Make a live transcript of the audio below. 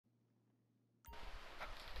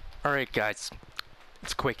Alright guys,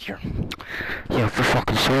 it's Quake here. Yeah, for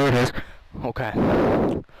fucking sure it is. Okay,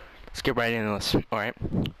 let's get right into this, alright?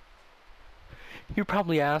 You're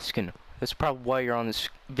probably asking, that's probably why you're on this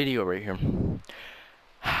video right here.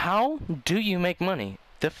 How do you make money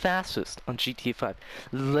the fastest on GTA 5?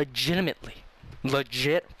 Legitimately.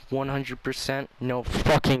 Legit, 100%, no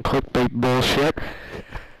fucking clickbait bullshit.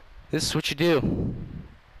 This is what you do.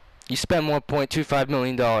 You spend $1.25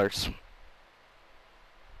 million.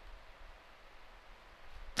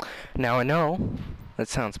 Now I know that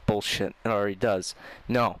sounds bullshit. It already does.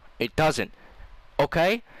 No, it doesn't.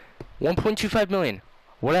 Okay? 1.25 million.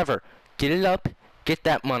 Whatever. Get it up. Get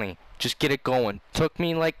that money. Just get it going. Took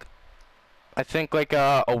me like, I think like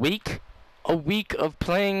a week. A week of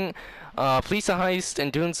playing Police Heist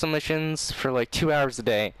and doing some missions for like 2 hours a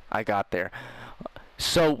day. I got there.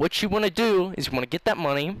 So what you want to do is you want to get that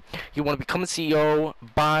money, you want to become a CEO,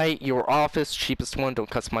 buy your office, cheapest one, don't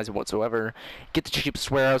customize it whatsoever, get the cheapest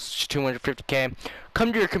warehouse, 250k,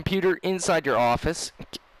 come to your computer inside your office,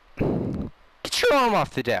 get your arm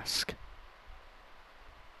off the desk,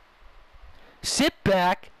 sit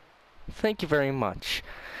back, thank you very much.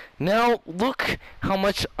 Now look how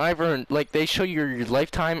much I've earned. Like, they show your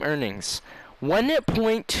lifetime earnings,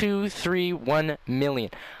 1.231 million.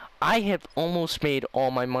 I have almost made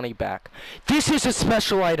all my money back. This is a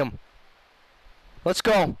special item. Let's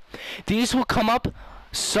go. These will come up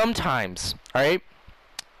sometimes, alright?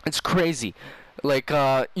 It's crazy. Like,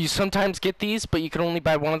 you sometimes get these, but you can only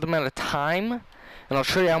buy one of them at a time. And I'll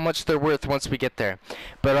show you how much they're worth once we get there.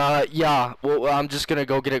 But, yeah, well, I'm just gonna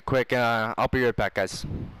go get it quick. I'll be right back, guys.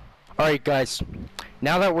 Alright, guys.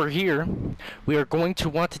 Now that we're here, we are going to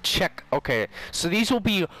want to check. Okay, so these will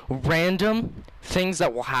be random things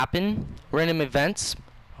that will happen, random events.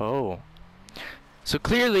 Oh, so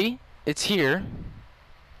clearly it's here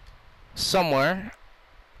somewhere.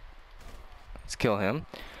 Let's kill him.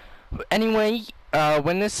 But anyway,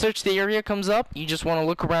 when this search the area comes up, you just want to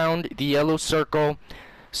look around the yellow circle,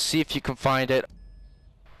 see if you can find it.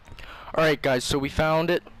 Alright guys, so we found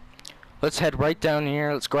it. Let's head right down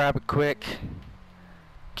here. Let's grab it quick.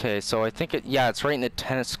 Okay, so I think yeah, it's right in the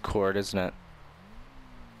tennis court, isn't it?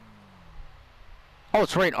 Oh,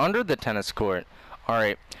 it's right under the tennis court.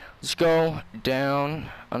 Alright, let's go down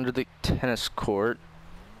under the tennis court.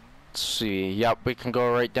 Let's see. Yep, we can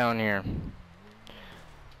go right down here.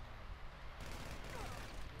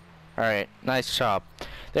 Alright, nice job.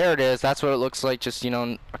 There it is. That's what it looks like, just, you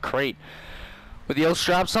know, a crate with yellow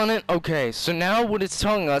straps on it. Okay, so now what it's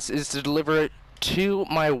telling us is to deliver it to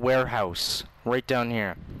my warehouse right down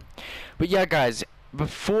here. But yeah, guys,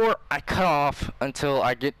 before I cut off until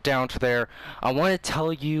I get down to there, I want to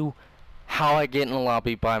tell you how I get in the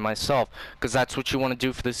lobby by myself, because that's what you want to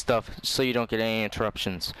do for this stuff, so you don't get any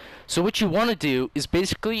interruptions. So what you want to do is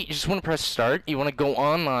basically you just want to press start, you want to go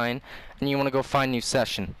online, and you want to go find new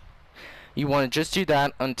session. You want to just do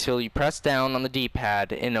that until you press down on the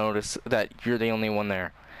D-pad and notice that you're the only one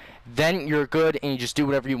there. Then you're good and you just do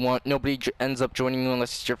whatever you want. Nobody ends up joining you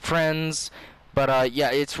unless it's your friends. But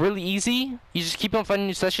yeah, it's really easy. You just keep on finding a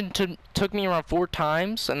new session. Took me around 4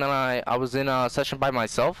 times, and then I was in a session by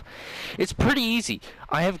myself. It's pretty easy.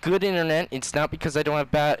 I have good internet. It's not because I don't have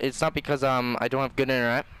bad. It's not because I don't have good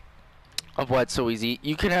internet. Of why it's so easy.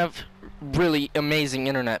 You can have really amazing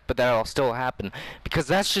internet, but that'll still happen because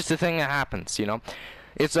that's just the thing that happens, you know.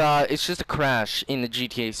 It's just a crash in the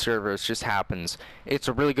GTA server. It just happens. It's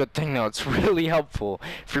a really good thing though. It's really helpful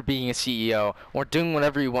for being a CEO or doing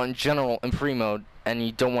whatever you want in general in free mode, and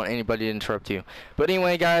you don't want anybody to interrupt you. But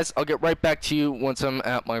anyway, guys, I'll get right back to you once I'm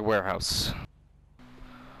at my warehouse.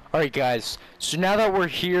 Alright guys, so now that we're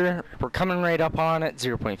here, we're coming right up on it,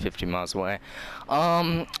 0.50 miles away.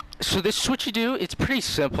 So this is what you do. It's pretty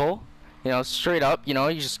simple, you know, straight up. You know,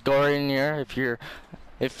 you just go right in here.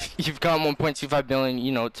 If you've got 1.25 million,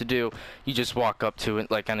 you know what to do. You just walk up to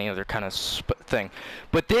it like any other kind of thing.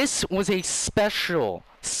 But this was a special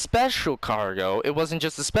cargo. It wasn't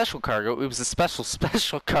just a special cargo. It was a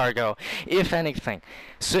special cargo, if anything.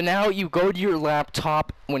 So now you go to your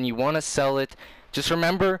laptop when you want to sell it. Just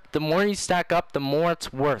remember, the more you stack up, the more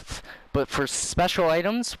it's worth. But for special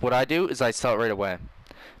items, what I do is I sell it right away.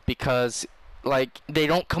 Because, like, they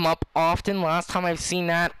don't come up often. Last time I've seen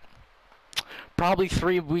that, probably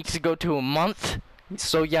 3 weeks ago to a month.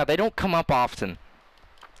 So yeah, they don't come up often.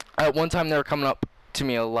 At one time they were coming up to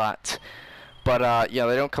me a lot. But yeah,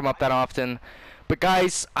 they don't come up that often. But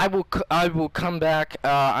guys, I will come back.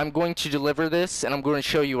 I'm going to deliver this, and I'm going to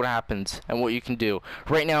show you what happens and what you can do.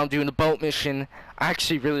 Right now I'm doing a boat mission. I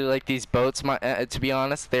actually really like these boats. To be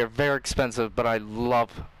honest, they're very expensive, but I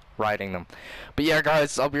love riding them. But yeah,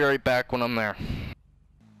 guys, I'll be right back when I'm there.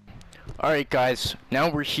 Alright guys,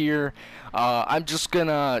 now we're here. I'm just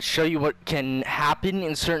gonna show you what can happen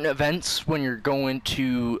in certain events when you're going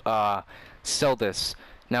to sell this.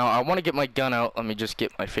 Now I want to get my gun out. Let me just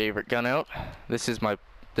get my favorite gun out. This is my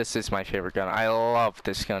favorite gun. I love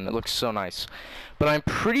this gun. It looks so nice. But I'm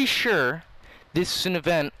pretty sure this is an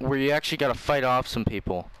event where you actually gotta fight off some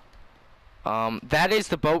people. That is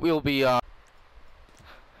the boat we'll be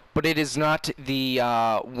but it is not the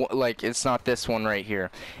it's not this one right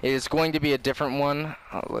here. It is going to be a different one.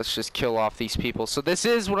 Let's just kill off these people. So this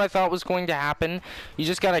is what I thought was going to happen. You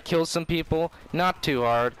just gotta kill some people, not too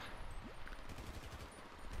hard.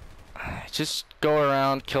 Just go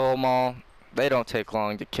around, kill them all. They don't take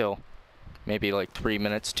long to kill. Maybe like 3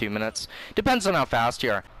 minutes, 2 minutes. Depends on how fast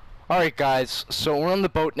you are. Alright guys, so we're on the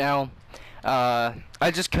boat now. I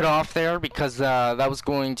just cut off there because that was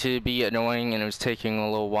going to be annoying and it was taking a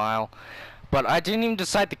little while. But I didn't even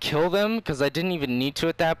decide to kill them because I didn't even need to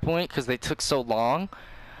at that point because they took so long.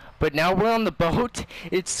 But now we're on the boat.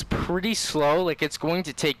 It's pretty slow. Like, it's going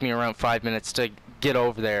to take me around 5 minutes to get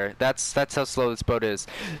over there. That's how slow this boat is.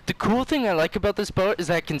 The cool thing I like about this boat is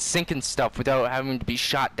that it can sink and stuff without having to be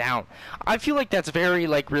shot down. I feel like that's very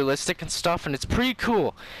like realistic and stuff, and it's pretty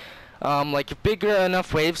cool. Like, if big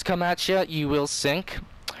enough waves come at you, you will sink,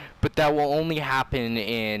 but that will only happen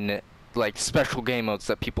in, like, special game modes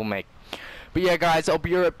that people make. But yeah, guys, I'll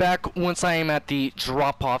be right back once I am at the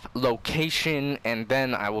drop-off location, and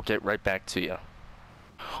then I will get right back to you.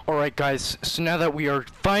 Alright guys, so now that we are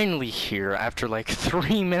finally here after like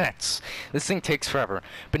 3 minutes, this thing takes forever,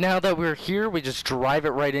 but now that we're here, we just drive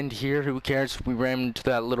it right into here. Who cares if we ram into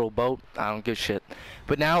that little boat? I don't give a shit.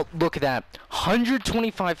 But now, look at that,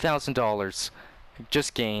 $125,000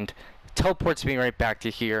 just gained, teleports me right back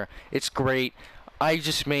to here. It's great. I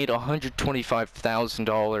just made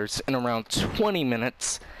 $125,000 in around 20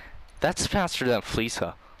 minutes. That's faster than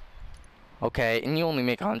Fleesa. Okay, and you only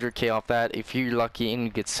make 100K off that if you're lucky and you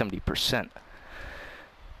get 70%.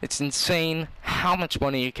 It's insane how much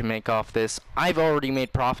money you can make off this. I've already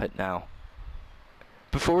made profit now.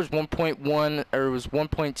 Before it was 1.1 or it was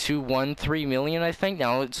 1.213 million, I think.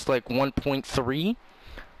 Now it's like 1.3,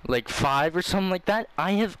 like 5 or something like that.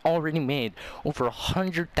 I have already made over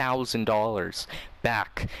 $100,000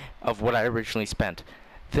 back of what I originally spent.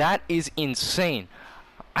 That is insane.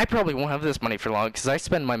 I probably won't have this money for long because I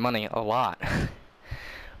spend my money a lot.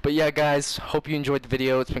 But yeah, guys, hope you enjoyed the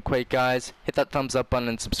video. It's been Quake, guys. Hit that thumbs up button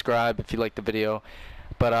and subscribe if you liked the video.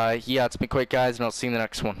 But yeah, it's been Quake, guys, and I'll see you in the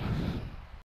next one.